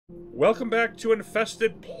Welcome back to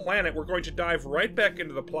Infested Planet. We're going to dive right back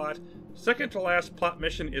into the plot. Second to last plot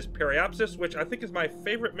mission is Periapsis, which I think is my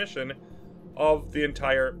favorite mission of the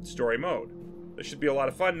entire story mode. This should be a lot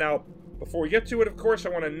of fun. Now, before we get to it, of course, I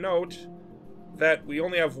want to note that we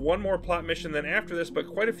only have one more plot mission then after this, but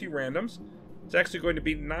quite a few randoms. It's actually going to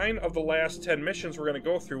be 9 of the last 10 missions we're going to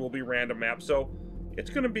go through will be random maps, so it's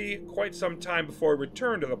going to be quite some time before we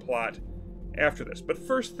return to the plot after this. But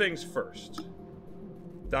first things first.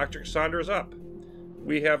 Dr. Cassandra's up.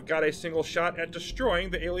 We have got a single shot at destroying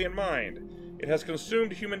the alien mind. It has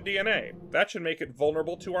consumed human DNA. That should make it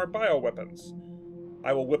vulnerable to our bioweapons.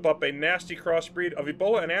 I will whip up a nasty crossbreed of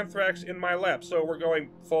Ebola and anthrax in my lab. So we're going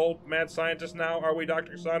full mad scientist now, are we,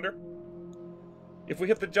 Dr. Cassandra? If we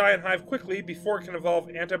hit the giant hive quickly before it can evolve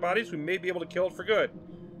antibodies, we may be able to kill it for good.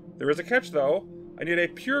 There is a catch, though. I need a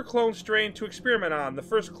pure clone strain to experiment on. The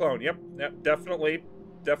first clone. Yep, definitely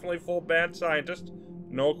full mad scientist.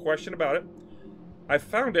 No question about it. I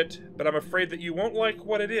found it, but I'm afraid that you won't like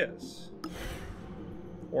what it is.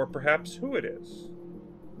 Or perhaps who it is.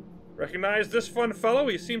 Recognize this fun fellow?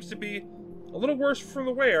 He seems to be a little worse from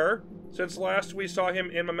the wear since last we saw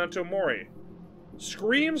him in Memento Mori.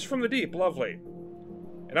 Screams from the deep, lovely.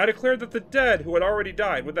 And I declared that the dead who had already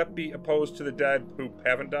died, would that be opposed to the dead who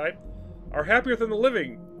haven't died, are happier than the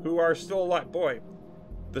living who are still alive. Boy,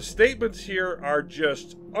 the statements here are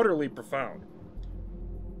just utterly profound.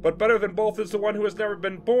 But better than both is the one who has never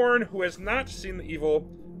been born, who has not seen the evil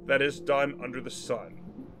that is done under the sun.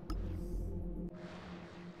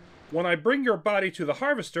 When I bring your body to the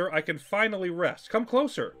harvester, I can finally rest. Come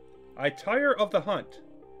closer. I tire of the hunt.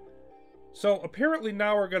 So apparently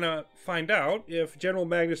now we're going to find out if General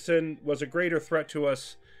Magnuson was a greater threat to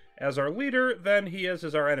us as our leader than he is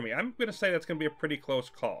as our enemy. I'm going to say that's going to be a pretty close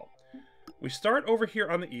call. We start over here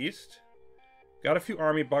on the east. Got a few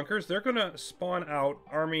army bunkers. They're going to spawn out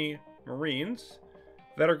army marines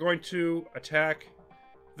that are going to attack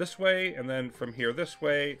this way, and then from here this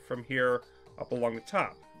way, from here up along the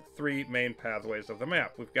top. The 3 main pathways of the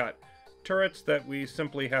map. We've got turrets that we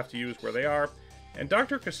simply have to use where they are, and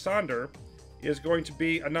Dr. Cassandra is going to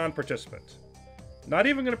be a non-participant. Not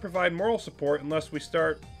even going to provide moral support unless we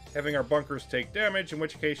start having our bunkers take damage, in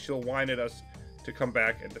which case she'll whine at us to come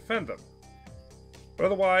back and defend them. But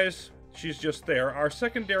otherwise, she's just there. Our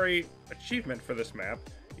secondary achievement for this map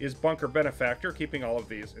is Bunker Benefactor, keeping all of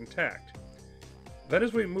these intact. Then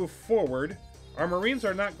as we move forward, our Marines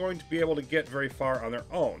are not going to be able to get very far on their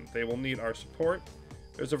own. They will need our support.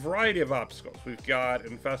 There's a variety of obstacles. We've got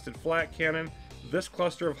Infested Flat Cannon. This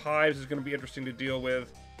cluster of hives is going to be interesting to deal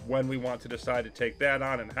with when we want to decide to take that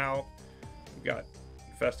on and how. We've got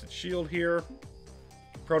Infested Shield here.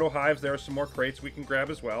 Proto-hives, there are some more crates we can grab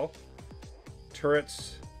as well.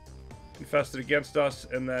 Turrets infested against us,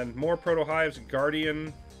 and then more proto-hives,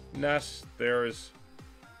 guardian nests. There's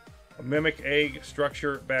a mimic egg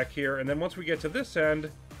structure back here, and then once we get to this end,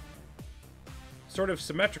 sort of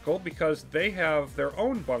symmetrical because they have their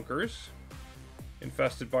own bunkers,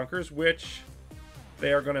 infested bunkers, which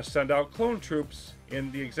they are going to send out clone troops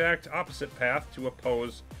in the exact opposite path to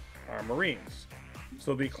oppose our Marines. So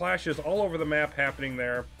there'll be clashes all over the map happening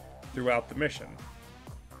there throughout the mission.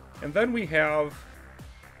 And then we have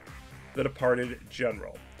the departed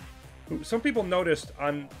general, who some people noticed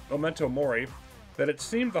on Memento Mori that it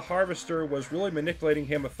seemed the Harvester was really manipulating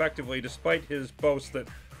him effectively despite his boast that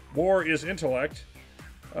war is intellect.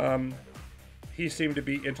 He seemed to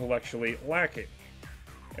be intellectually lacking.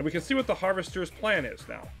 And we can see what the Harvester's plan is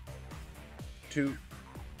now. To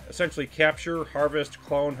essentially capture, harvest,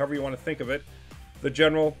 clone, however you want to think of it, the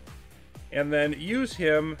general, and then use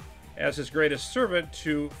him as his greatest servant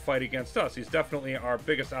to fight against us. He's definitely our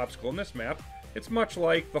biggest obstacle in this map. It's much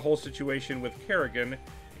like the whole situation with Kerrigan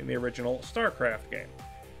in the original StarCraft game.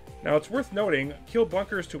 Now it's worth noting, kill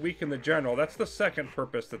bunkers to weaken the general. That's the second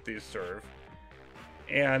purpose that these serve.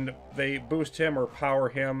 And they boost him or power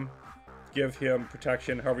him, give him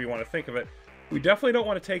protection, however you want to think of it. We definitely don't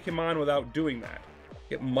want to take him on without doing that.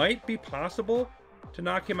 It might be possible to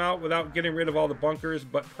knock him out without getting rid of all the bunkers,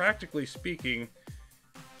 but practically speaking,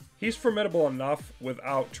 he's formidable enough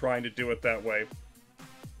without trying to do it that way.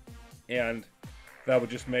 And that would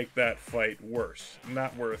just make that fight worse.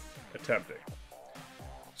 Not worth attempting.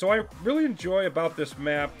 So I really enjoy about this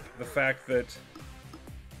map the fact that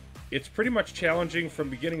it's pretty much challenging from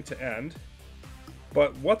beginning to end.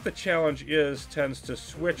 But what the challenge is tends to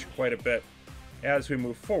switch quite a bit as we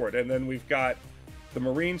move forward. And then we've got the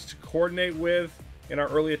Marines to coordinate with in our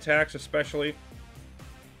early attacks especially.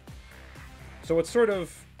 So it's sort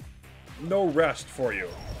of no rest for you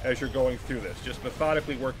as you're going through this, just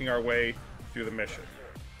methodically working our way through the mission.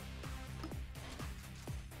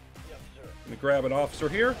 I'm going to grab an officer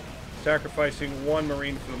here, sacrificing one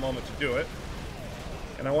Marine for the moment to do it.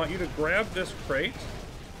 And I want you to grab this crate.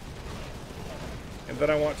 And then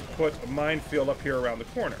I want to put a minefield up here around the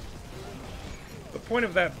corner. The point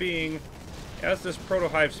of that being, as this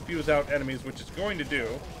proto-hive spews out enemies, which it's going to do,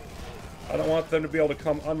 I don't want them to be able to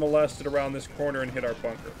come unmolested around this corner and hit our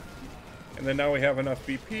bunker. And then now we have enough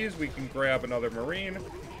BPs, we can grab another Marine.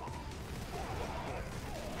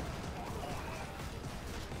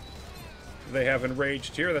 They have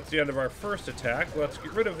enraged here. That's the end of our first attack. Let's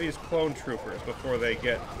get rid of these clone troopers before they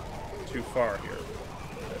get too far here.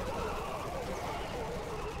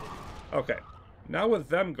 Okay, now with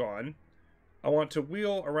them gone, I want to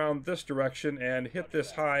wheel around this direction and hit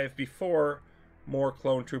this hive before more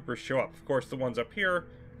clone troopers show up. Of course, the ones up here,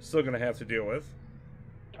 still going to have to deal with.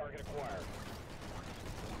 Target acquired.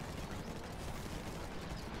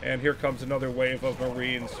 And here comes another wave of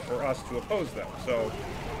Marines for us to oppose them. So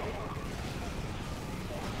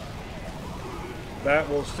that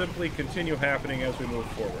will simply continue happening as we move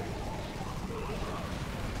forward.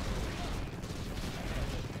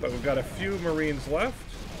 But we've got a few Marines left.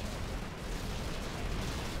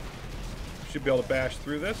 Should be able to bash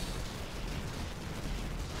through this.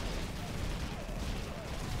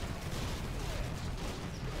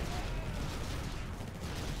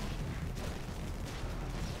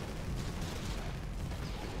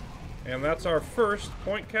 And that's our first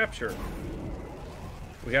point capture.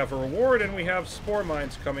 We have a reward and we have spore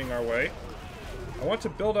mines coming our way. I want to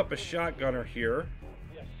build up a shotgunner here.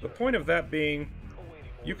 The point of that being,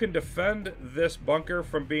 you can defend this bunker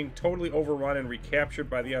from being totally overrun and recaptured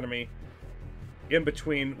by the enemy in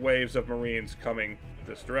between waves of Marines coming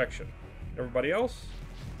this direction. Everybody else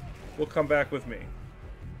will come back with me.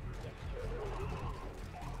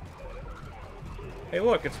 Hey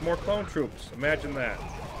look, it's more clone troops. Imagine that.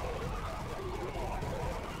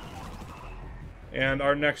 And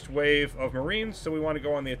our next wave of Marines, so we want to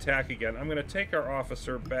go on the attack again. I'm going to take our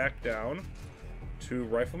officer back down to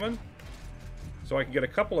Rifleman, so I can get a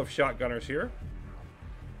couple of shotgunners here.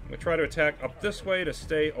 I'm going to try to attack up this way to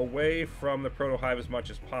stay away from the proto-hive as much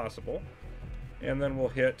as possible. And then we'll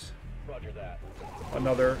hit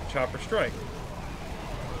another chopper strike.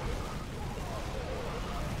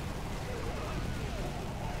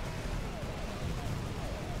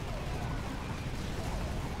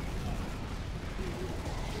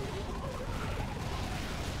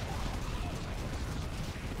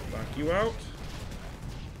 You out.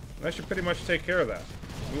 That should pretty much take care of that.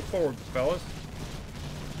 Move forward, fellas.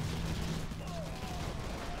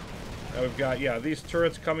 Now we've got, yeah, these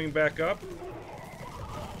turrets coming back up.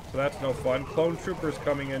 So that's no fun. Clone troopers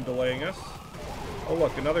coming in, delaying us. Oh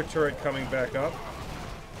look, another turret coming back up.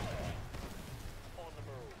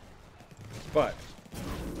 But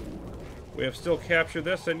we have still captured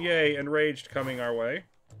this, and yay, enraged coming our way.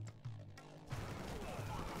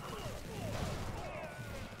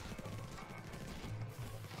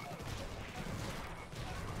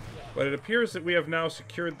 But it appears that we have now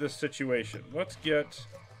secured this situation. Let's get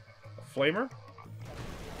a flamer.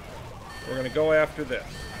 We're going to go after this.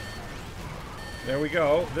 There we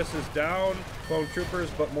go. This is down clone troopers,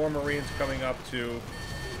 but more Marines coming up to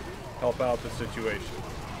help out the situation.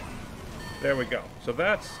 There we go. So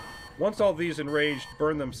that's, once all these enraged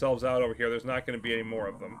burn themselves out over here, there's not going to be any more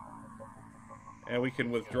of them. And we can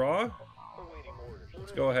withdraw.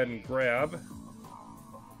 Let's go ahead and grab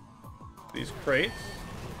these crates.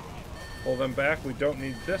 Pull them back. We don't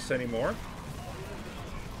need this anymore.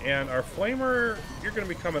 And our flamer, you're going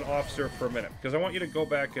to become an officer for a minute, because I want you to go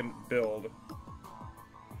back and build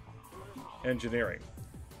engineering.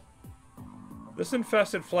 This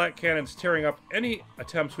infested flat cannon's tearing up any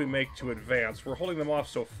attempts we make to advance. We're holding them off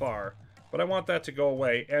so far, but I want that to go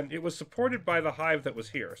away. And it was supported by the hive that was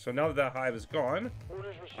here. So now that that hive is gone,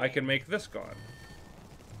 I can make this gone.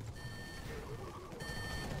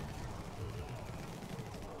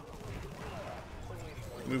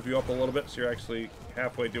 Move you up a little bit so you're actually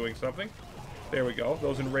halfway doing something. There we go.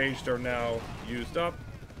 Those enraged are now used up.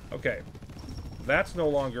 Okay. That's no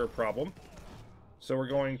longer a problem. So we're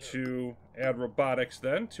going to add robotics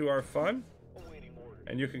then to our fun.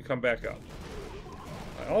 And you can come back up.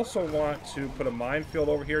 I also want to put a minefield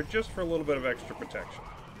over here just for a little bit of extra protection.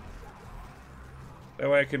 That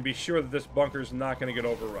way I can be sure that this bunker is not going to get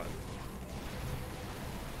overrun.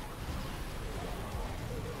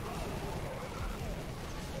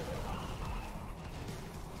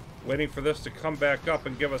 Waiting for this to come back up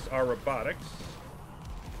and give us our robotics.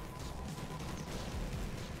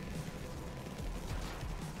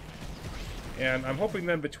 And I'm hoping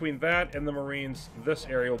then between that and the Marines, this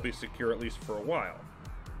area will be secure at least for a while.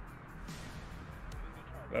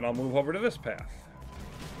 Then I'll move over to this path.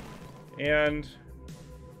 And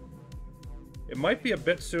it might be a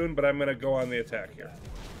bit soon, but I'm going to go on the attack here.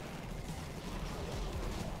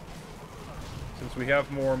 Since we have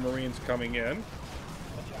more Marines coming in,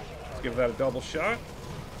 let's give that a double shot.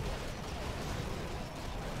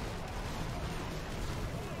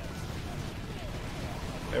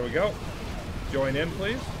 There we go. Join in,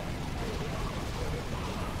 please.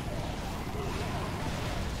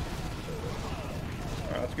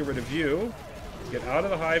 Alright, let's get rid of you. Get out of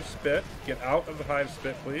the hive spit. Get out of the hive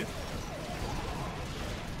spit, please.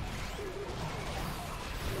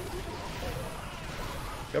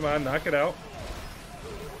 Come on, knock it out.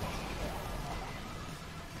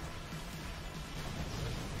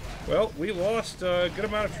 Well, we lost a good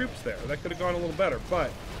amount of troops there. That could have gone a little better, but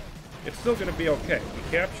it's still going to be okay.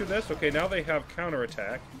 We capture this. Okay, now they have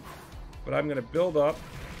counterattack. But I'm going to build up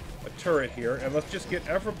a turret here, and let's just get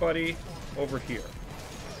everybody over here.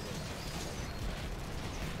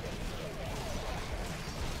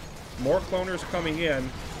 More cloners coming in,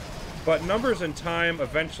 but numbers and time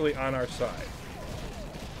eventually on our side.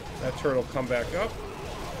 That turret will come back up.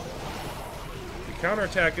 The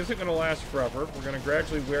counterattack isn't going to last forever. We're going to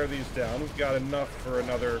gradually wear these down. We've got enough for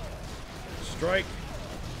another strike.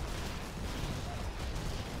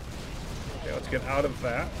 Okay, let's get out of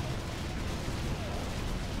that.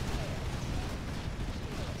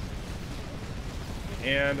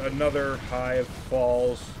 And another hive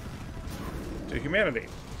falls to humanity.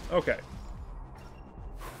 Okay.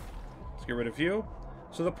 Let's get rid of you.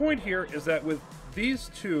 So the point here is that with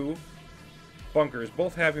these two bunkers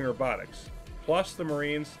both having robotics, plus the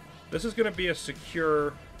Marines, this is going to be a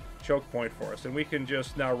secure choke point for us. And we can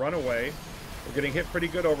just now run away. We're getting hit pretty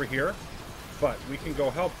good over here, but we can go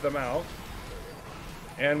help them out.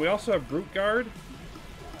 And we also have Brute Guard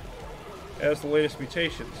as the latest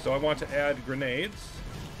mutation. So I want to add grenades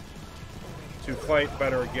to fight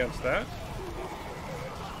better against that.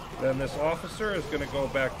 Then this officer is going to go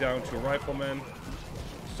back down to rifleman.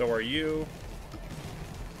 So are you.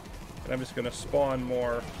 And I'm just going to spawn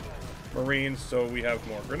more Marines so we have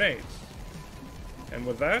more grenades. And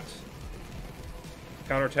with that,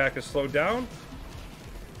 counterattack is slowed down.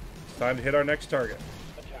 It's time to hit our next target.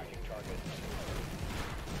 Attacking target.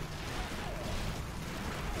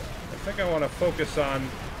 I think I want to focus on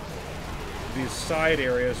these side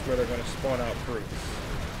areas where they're going to spawn out brutes.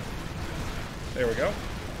 There we go.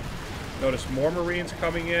 Notice more Marines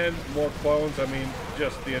coming in, more clones. I mean,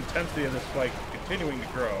 just the intensity of this fight continuing to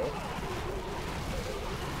grow.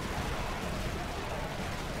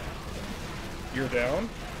 You're down.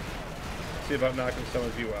 Let's see about knocking some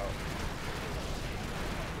of you out.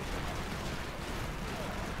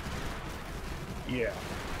 Yeah.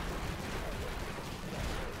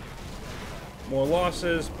 More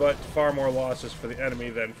losses, but far more losses for the enemy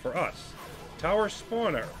than for us. Tower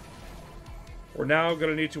spawner. We're now going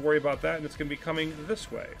to need to worry about that, and it's going to be coming this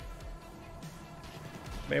way.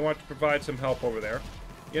 May want to provide some help over there.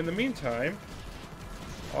 In the meantime,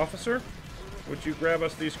 officer, would you grab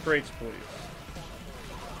us these crates, please?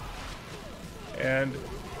 And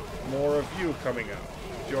more of you coming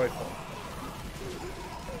out. Joyful.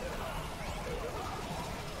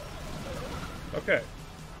 Okay.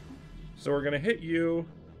 So we're going to hit you.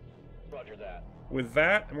 Roger that. With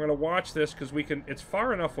that, I'm going to watch this because we can. It's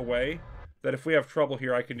far enough away that if we have trouble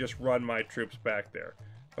here, I can just run my troops back there.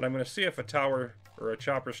 But I'm going to see if a tower or a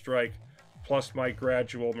chopper strike plus my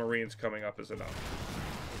gradual Marines coming up is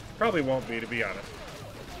enough. Probably won't be, to be honest.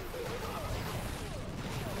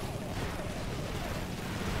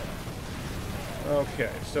 Okay,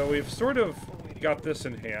 so we've sort of got this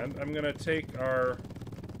in hand. I'm going to take our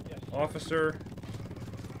officer,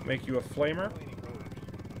 make you a flamer.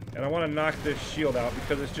 And I want to knock this shield out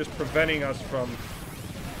because it's just preventing us from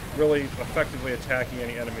really effectively attacking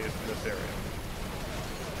any enemies in this area.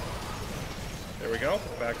 There we go.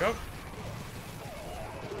 Back up.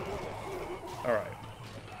 Alright.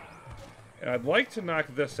 And I'd like to knock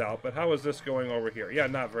this out, but how is this going over here? Yeah,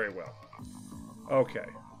 not very well. Okay.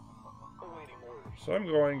 So I'm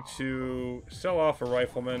going to sell off a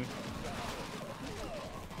rifleman.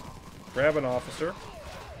 Grab an officer.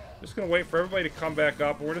 Just going to wait for everybody to come back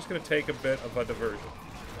up, and we're just going to take a bit of a diversion.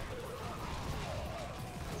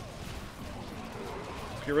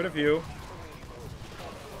 Let's get rid of you.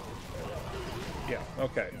 Yeah,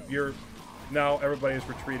 okay. You're now everybody's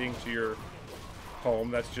retreating to your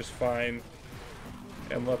home. That's just fine.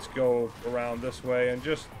 And let's go around this way and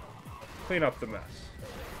just clean up the mess.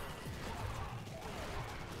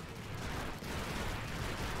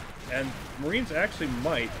 And Marines actually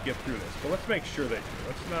might get through this, but let's make sure they do.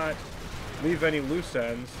 Let's not leave any loose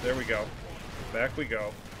ends. There we go. back we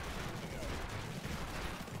go.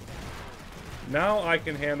 Now I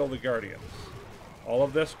can handle the Guardians. All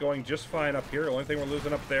of this going just fine up here. The only thing we're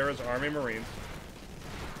losing up there is Army Marines.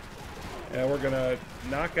 And we're going to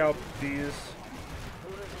knock out these.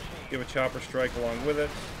 Give a chopper strike along with it.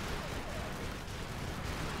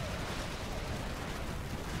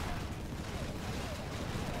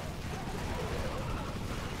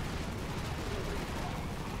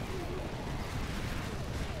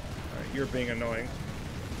 Alright, you're being annoying.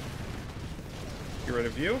 Get rid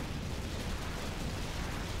of you.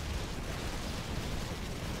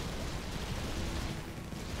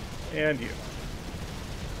 And you.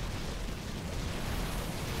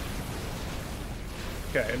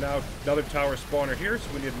 Okay, and now another tower spawner here, so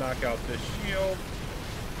we need to knock out this shield.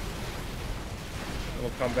 And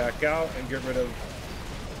we'll come back out and get rid of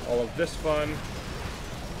all of this fun.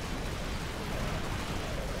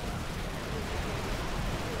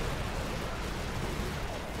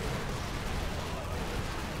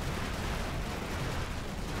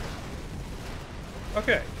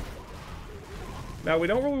 Okay. Now, we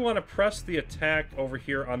don't really want to press the attack over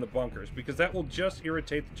here on the bunkers, because that will just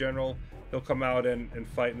irritate the general. He'll come out and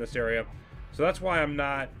fight in this area. So that's why I'm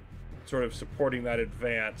not sort of supporting that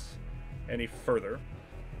advance any further.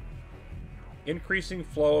 Increasing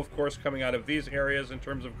flow, of course, coming out of these areas in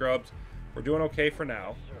terms of grubs. We're doing okay for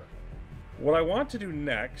now. What I want to do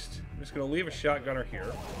next, I'm just going to leave a shotgunner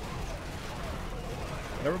here.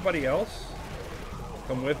 And everybody else,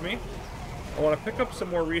 come with me. I want to pick up some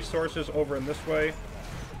more resources over in this way,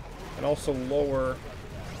 and also lower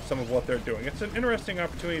some of what they're doing. It's an interesting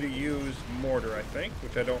opportunity to use mortar, I think,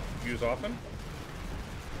 which I don't use often.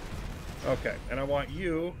 Okay, and I want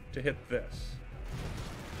you to hit this.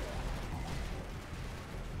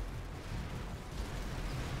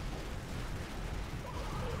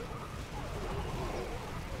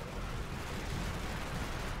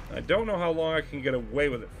 I don't know how long I can get away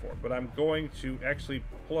with it for, but I'm going to actually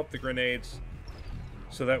pull up the grenades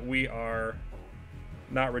so that we are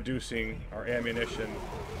not reducing our ammunition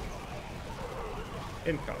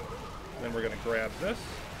income. Then we're going to grab this.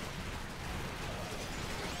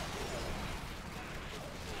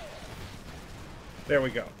 There we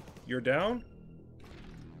go. You're down.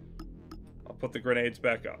 I'll put the grenades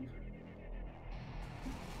back up.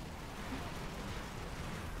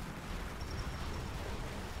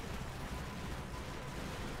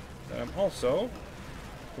 And I'm also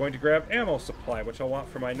going to grab ammo supply, which I'll want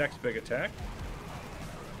for my next big attack.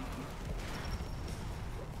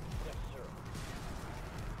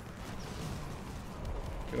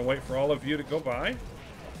 Gonna wait for all of you to go by.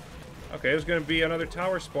 Okay, there's gonna be another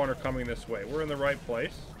tower spawner coming this way. We're in the right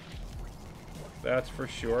place. That's for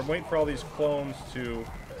sure. I'm waiting for all these clones to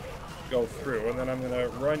go through, and then I'm gonna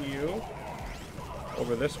run you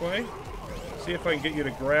over this way. See if I can get you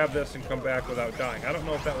to grab this and come back without dying. I don't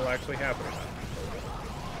know if that will actually happen or not.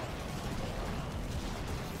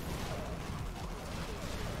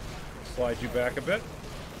 Slide you back a bit.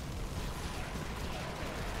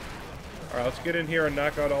 Alright, let's get in here and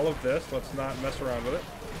knock out all of this. Let's not mess around with it.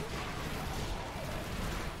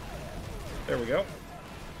 There we go.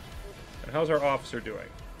 And how's our officer doing?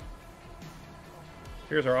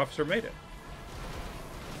 Here's our officer made it.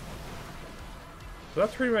 So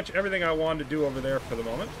that's pretty much everything I wanted to do over there for the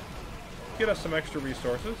moment. Get us some extra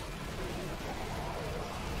resources.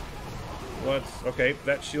 Okay,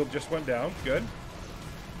 that shield just went down. Good.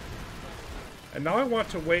 And now I want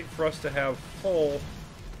to wait for us to have full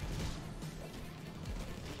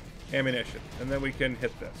ammunition, and then we can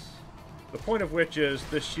hit this. The point of which is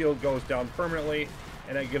this shield goes down permanently,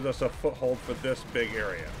 and it gives us a foothold for this big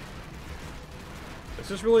area.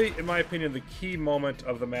 This is really, in my opinion, the key moment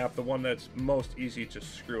of the map, the one that's most easy to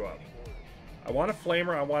screw up. I want a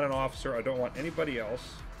flamer, I want an officer, I don't want anybody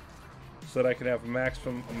else, so that I can have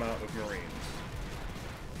maximum amount of Marines.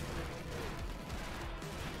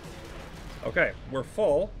 Okay, we're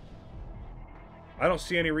full. I don't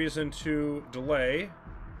see any reason to delay.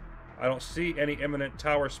 I don't see any imminent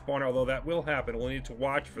tower spawner, although that will happen. We'll need to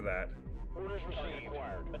watch for that. Orders received.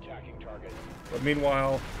 Attacking target. But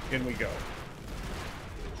meanwhile, in we go.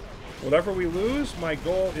 Whatever we lose, my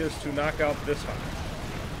goal is to knock out this hunt.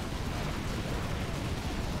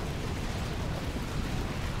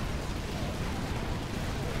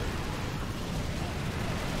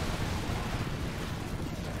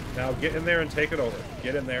 Now get in there and take it over.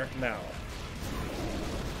 Get in there now.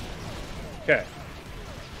 Okay.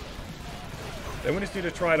 Then we just need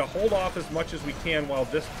to try to hold off as much as we can while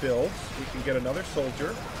this builds. We can get another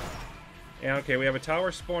soldier. And okay, we have a tower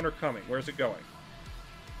spawner coming. Where's it going?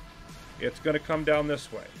 It's going to come down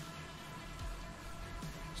this way.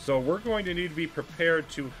 So we're going to need to be prepared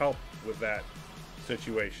to help with that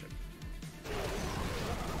situation.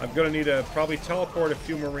 I'm going to need to probably teleport a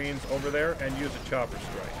few Marines over there and use a chopper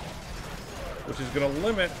strike, which is going to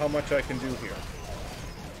limit how much I can do here.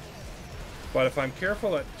 But if I'm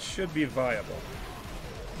careful, it should be viable.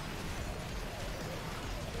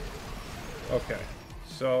 Okay,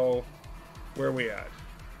 so where are we at?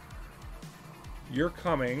 You're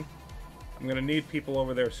coming. I'm going to need people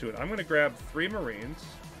over there soon. I'm going to grab 3 Marines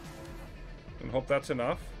and hope that's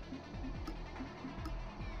enough.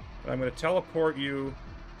 I'm going to teleport you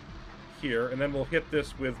here, and then we'll hit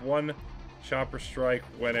this with 1 chopper strike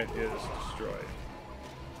when it is destroyed.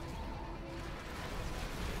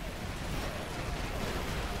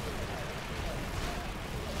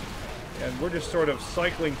 And we're just sort of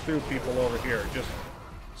cycling through people over here, just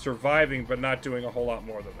surviving but not doing a whole lot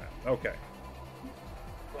more than that. Okay.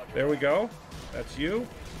 There we go. That's you.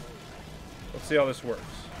 Let's see how this works.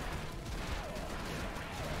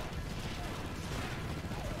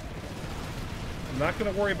 I'm not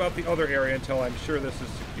going to worry about the other area until I'm sure this is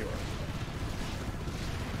secure.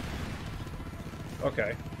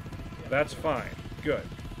 Okay. That's fine. Good.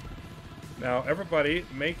 Now, everybody,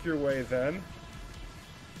 make your way then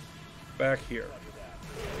back here.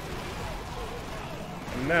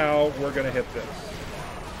 And now we're going to hit this.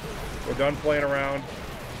 We're done playing around.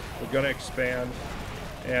 We're going to expand.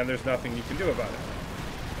 And there's nothing you can do about it.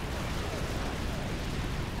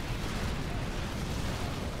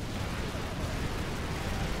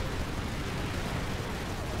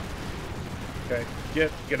 Okay,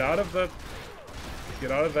 get out of that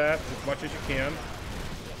as much as you can.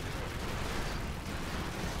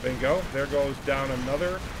 Bingo. There goes down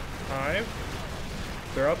another hive.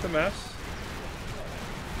 Clear out the mess.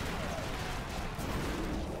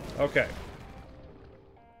 Okay.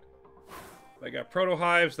 They got proto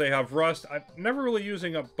hives. They have rust. I'm never really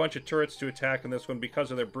using a bunch of turrets to attack in this one because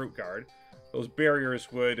of their brute guard. Those barriers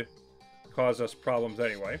would cause us problems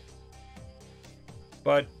anyway.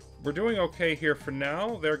 But we're doing okay here for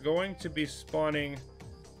now. They're going to be spawning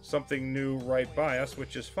something new right by us,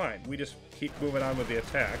 which is fine. We just keep moving on with the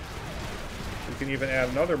attack. We can even add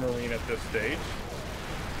another Marine at this stage.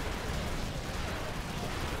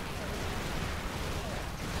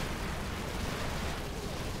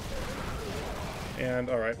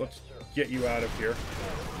 And, alright, let's get you out of here.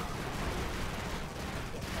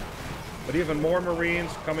 But even more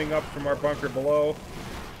Marines coming up from our bunker below.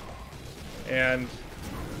 And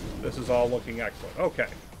this is all looking excellent. Okay.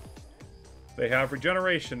 They have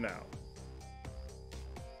regeneration now.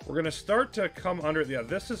 We're going to start to come under... Yeah,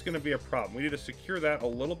 this is going to be a problem. We need to secure that a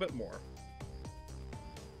little bit more.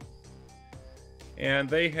 And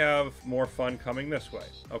they have more fun coming this way.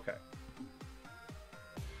 Okay.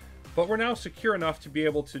 But we're now secure enough to be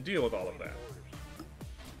able to deal with all of that.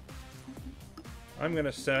 I'm going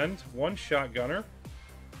to send 1 shotgunner.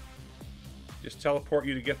 Just teleport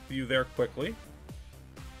you to get you there quickly.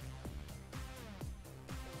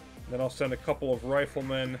 Then I'll send a couple of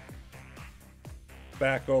riflemen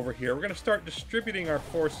back over here. We're going to start distributing our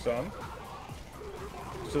force some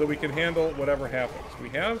so that we can handle whatever happens. We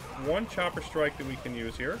have 1 chopper strike that we can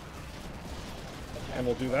use here. And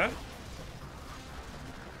we'll do that.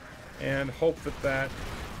 And hope that that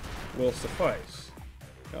will suffice.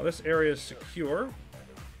 Now this area is secure.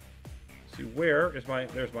 Let's see, where is my...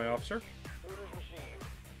 There's my officer.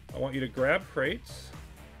 I want you to grab crates.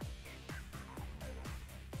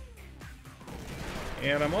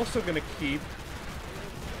 And I'm also going to keep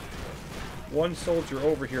 1 soldier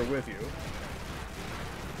over here with you.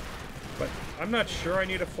 But I'm not sure I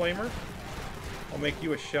need a flamer. I'll make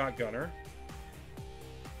you a shotgunner.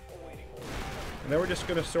 And then we're just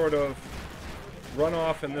going to sort of run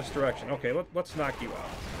off in this direction. Okay, let's knock you out.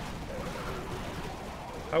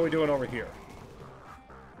 How are we doing over here?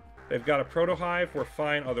 They've got a proto hive. We're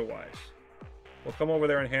fine otherwise. We'll come over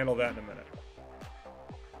there and handle that in a minute.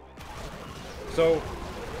 So,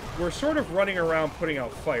 we're sort of running around putting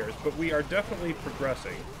out fires, but we are definitely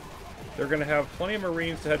progressing. They're going to have plenty of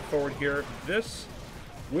Marines to head forward here. This,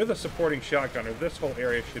 with a supporting shotgunner, this whole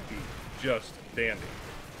area should be just dandy.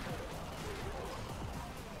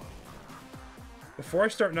 Before I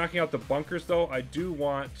start knocking out the bunkers, though, I do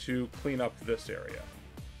want to clean up this area.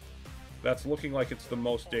 That's looking like it's the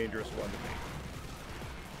most dangerous one to me.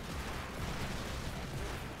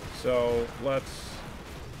 So, let's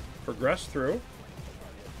progress through.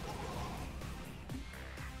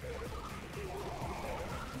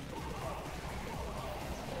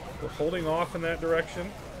 We're holding off in that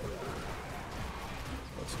direction.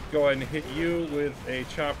 Let's go ahead and hit you with a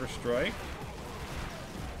chopper strike.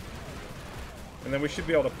 And then we should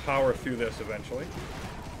be able to power through this eventually.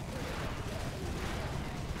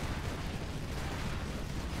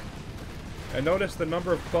 And notice the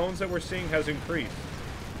number of clones that we're seeing has increased.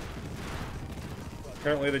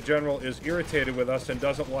 Apparently the general is irritated with us and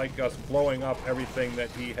doesn't like us blowing up everything that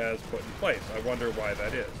he has put in place. I wonder why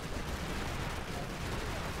that is.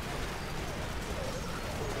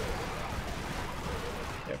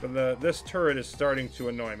 Yeah, but this turret is starting to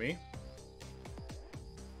annoy me.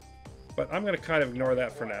 But I'm going to kind of ignore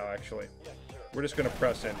that for now, actually. We're just going to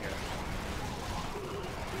press in here.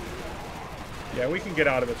 Yeah, we can get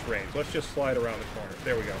out of its range. Let's just slide around the corner.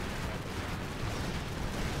 There we go.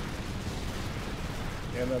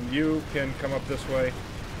 And then you can come up this way.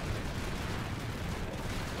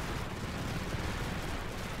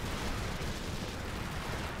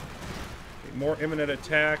 More imminent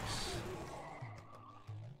attacks.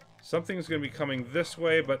 Something's going to be coming this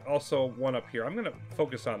way, but also one up here. I'm going to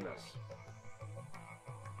focus on this.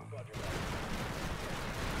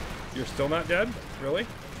 You're still not dead? Really?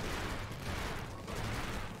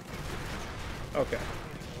 Okay.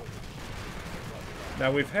 Now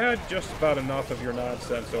we've had just about enough of your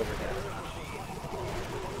nonsense over here.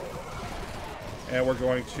 And we're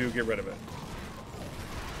going to get rid of it.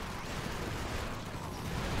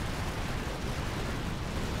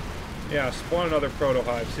 Yeah, spawn another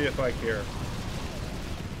proto-hive, see if I care.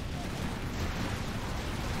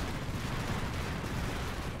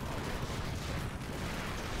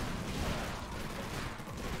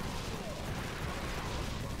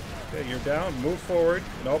 Okay, you're down. Move forward.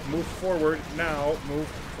 Nope, move forward. Now,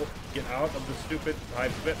 get out of the stupid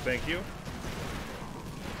hive bit. Thank you.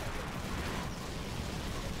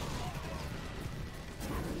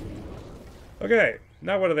 Okay,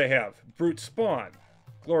 now what do they have? Brute spawn.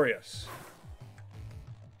 Glorious.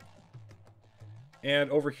 And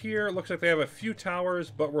over here, looks like they have a few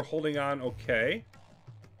towers, but we're holding on okay.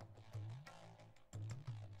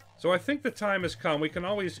 So I think the time has come. We can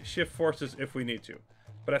always shift forces if we need to.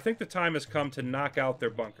 But I think the time has come to knock out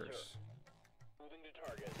their bunkers.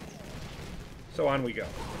 So on we go.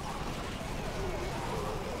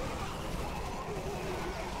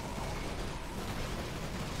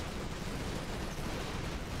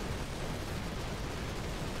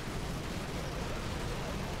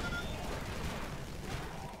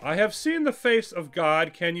 I have seen the face of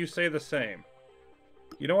God. Can you say the same?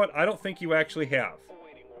 You know what? I don't think you actually have.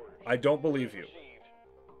 I don't believe you.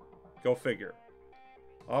 Go figure.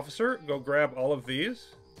 Officer, go grab all of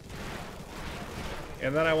these.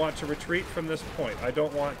 And then I want to retreat from this point. I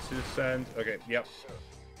don't want to send... Okay, yep.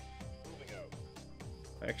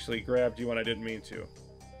 I actually grabbed you when I didn't mean to.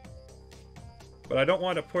 But I don't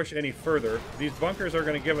want to push any further. These bunkers are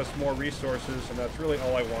going to give us more resources, and that's really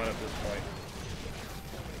all I want at this point.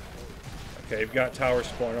 Okay, you've got tower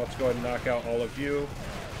spawn. Let's go ahead and knock out all of you.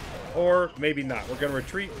 Or maybe not. We're going to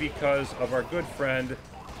retreat because of our good friend...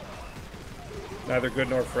 Neither good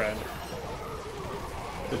nor friend.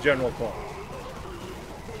 The general clone.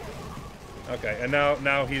 Okay, and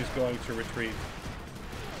now he's going to retreat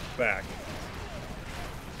back.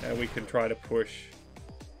 And we can try to push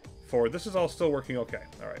forward. This is all still working okay.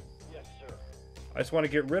 Alright. Yes, sir. I just want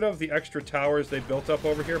to get rid of the extra towers they built up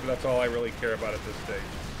over here, but that's all I really care about at this stage.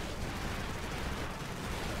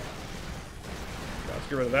 Let's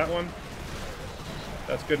get rid of that one.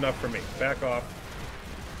 That's good enough for me. Back off.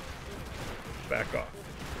 Back off.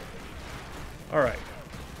 Alright.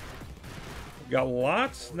 We've got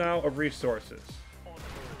lots now of resources.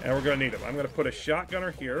 And we're going to need them. I'm going to put a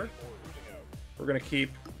shotgunner here. We're going to keep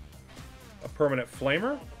a permanent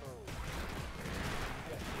flamer.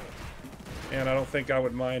 And I don't think I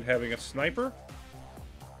would mind having a sniper.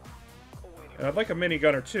 And I'd like a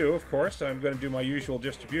minigunner too, of course. I'm going to do my usual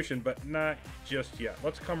distribution, but not just yet.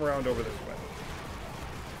 Let's come around over this way.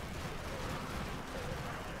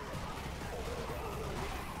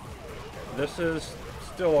 This is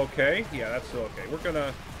still okay. Yeah, that's still okay. We're going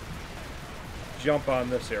to jump on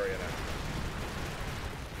this area now.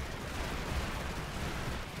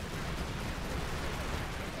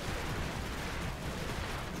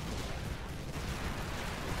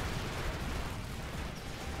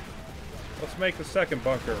 Let's make the second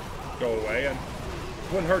bunker go away, and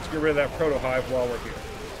it wouldn't hurt to get rid of that proto-hive while we're here.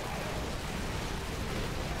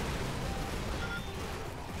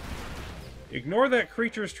 Ignore that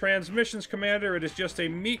creature's transmissions, Commander. It is just a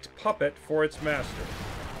meat puppet for its master.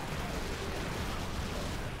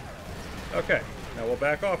 Okay, now we'll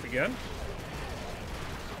back off again.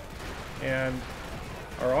 And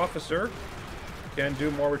our officer can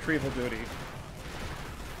do more retrieval duty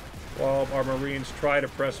while our Marines try to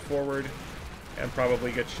press forward and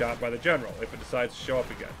probably get shot by the General if it decides to show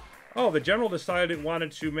up again. Oh, the General decided it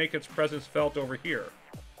wanted to make its presence felt over here.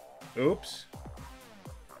 Oops.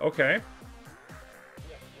 Okay.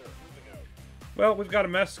 Well, we've got a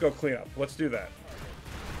mess to go clean up. Let's do that.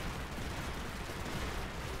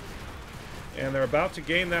 And they're about to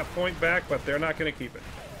gain that point back, but they're not going to keep it.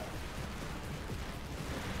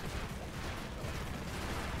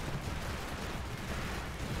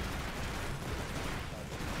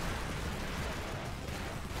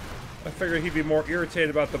 I figured he'd be more irritated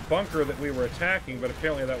about the bunker that we were attacking, but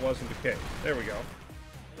apparently that wasn't the case. There we go.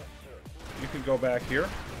 You can go back here.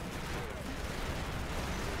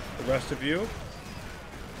 The rest of you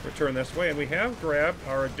return this way, and we have grabbed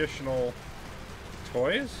our additional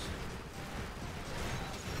toys.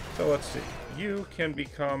 So let's see. You can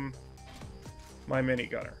become my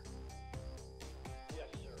minigunner.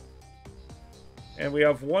 And we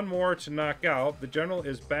have one more to knock out. The general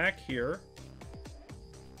is back here.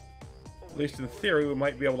 At least in theory, we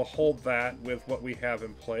might be able to hold that with what we have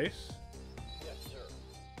in place. Yes, sir.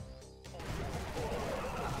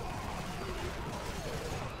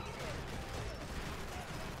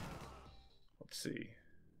 Let's see.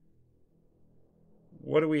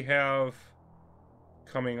 What do we have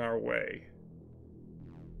coming our way?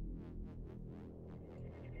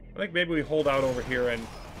 I think maybe we hold out over here and...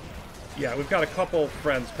 Yeah, we've got a couple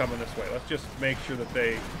friends coming this way. Let's just make sure that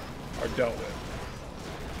they are dealt with.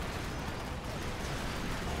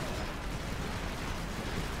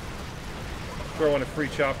 Throw in a free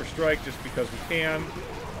chopper strike just because we can.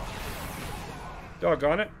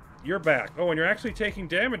 Doggone it. You're back. Oh, and you're actually taking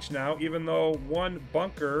damage now, even though one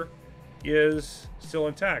bunker is still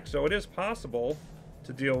intact. So it is possible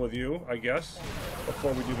to deal with you, I guess,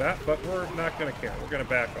 before we do that. But we're not going to care. We're going to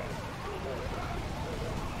back off.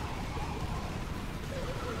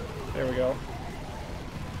 There we go.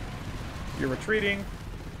 You're retreating.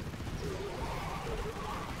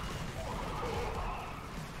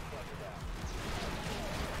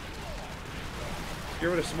 Get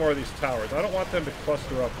rid of some more of these towers. I don't want them to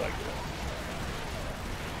cluster up like this.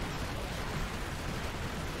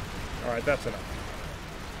 Alright, that's enough.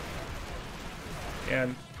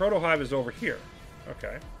 And Proto-Hive is over here.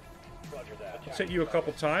 Okay. Let's hit you a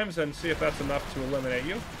couple times and see if that's enough to eliminate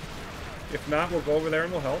you. If not, we'll go over there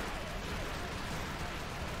and we'll help.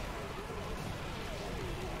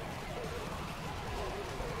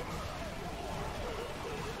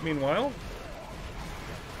 Meanwhile,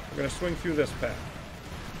 we're going to swing through this path.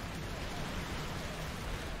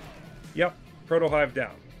 Yep, Proto-Hive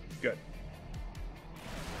down. Good.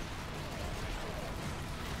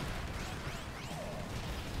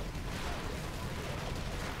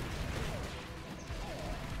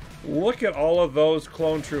 Look at all of those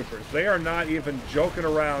clone troopers. They are not even joking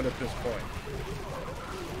around at this point.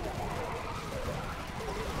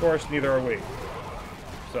 Of course, neither are we.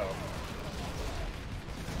 So.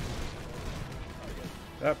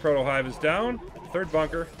 That Proto-Hive is down. Third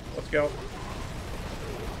bunker. Let's go.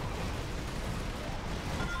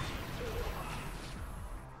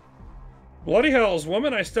 Bloody hells,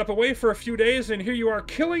 woman. I step away for a few days and here you are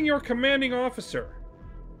killing your commanding officer.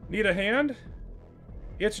 Need a hand?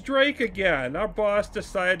 It's Drake again. Our boss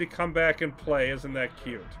decided to come back and play. Isn't that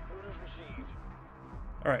cute?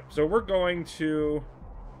 Alright, so we're going to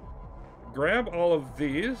grab all of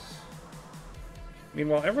these.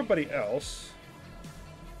 Meanwhile, everybody else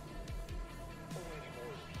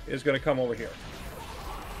is going to come over here.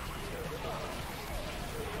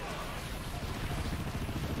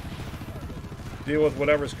 Deal with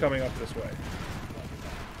whatever's coming up this way.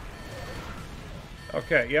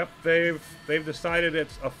 Okay, yep, they've decided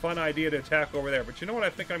it's a fun idea to attack over there. But you know what I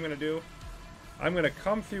think I'm going to do? I'm going to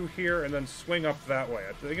come through here and then swing up that way.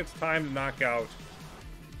 I think it's time to knock out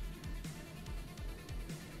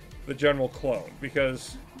the general clone,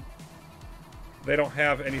 because they don't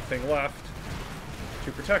have anything left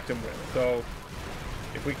to protect him with. So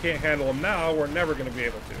if we can't handle him now, we're never going to be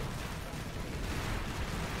able to.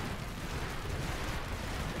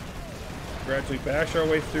 Gradually bash our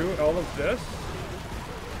way through all of this.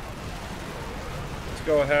 Let's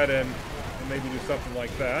go ahead and maybe do something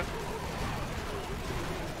like that.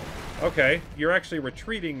 Okay, you're actually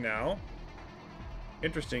retreating now.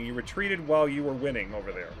 Interesting, you retreated while you were winning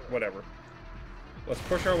over there. Whatever. Let's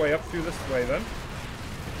push our way up through this way then.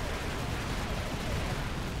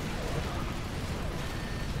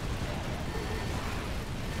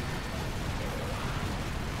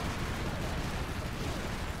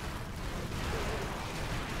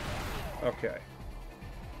 Okay.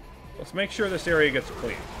 Let's make sure this area gets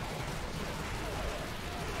clean.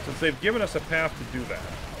 Since they've given us a path to do that.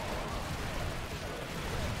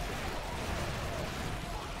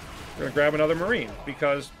 We're gonna grab another Marine,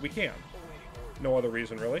 because we can. No other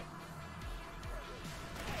reason, really.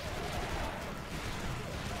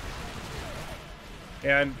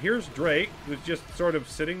 And here's Drake, who's just sort of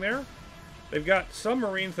sitting there. They've got some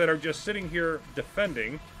Marines that are just sitting here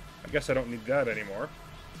defending. I guess I don't need that anymore.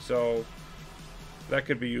 So that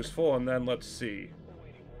could be useful. And then let's see.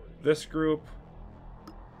 This group.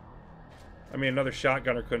 I mean, another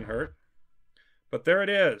shotgunner couldn't hurt. But there it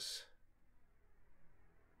is.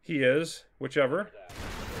 He is, whichever.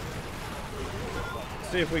 Let's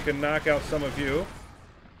see if we can knock out some of you.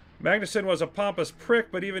 Magnuson was a pompous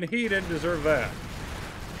prick, but even he didn't deserve that.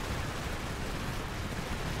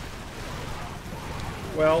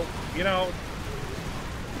 Well, you know,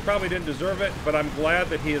 he probably didn't deserve it, but I'm glad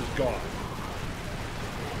that he is gone.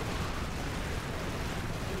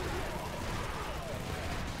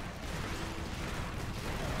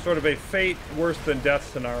 Sort of a fate worse than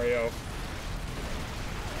death scenario.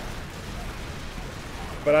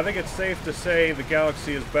 But I think it's safe to say the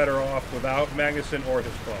galaxy is better off without Magnuson or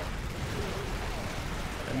his clone.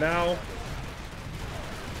 And now...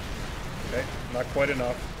 Okay, not quite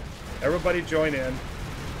enough. Everybody join in.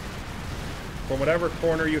 From whatever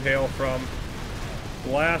corner you hail from,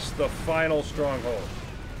 blast the final stronghold.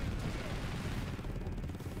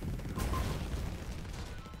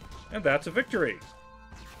 And that's a victory.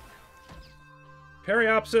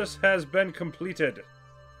 Periapsis has been completed.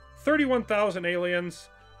 31,000 aliens,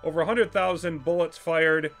 over 100,000 bullets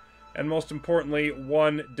fired, and most importantly,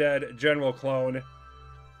 1 dead general clone.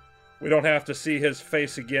 We don't have to see his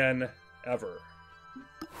face again, ever.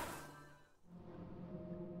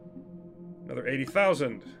 Another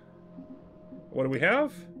 80,000. What do we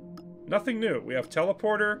have? Nothing new. We have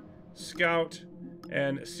teleporter, scout,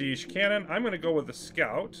 and siege cannon. I'm going to go with the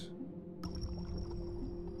scout.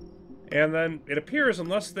 And then it appears,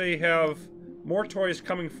 unless they have more toys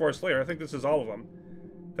coming for us later, I think this is all of them,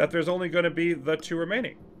 that there's only going to be the 2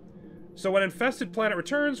 remaining. So when Infested Planet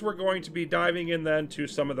returns, we're going to be diving in then to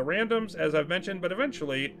some of the randoms, as I've mentioned, but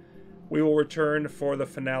eventually we will return for the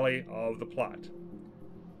finale of the plot.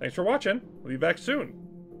 Thanks for watching. We'll be back soon.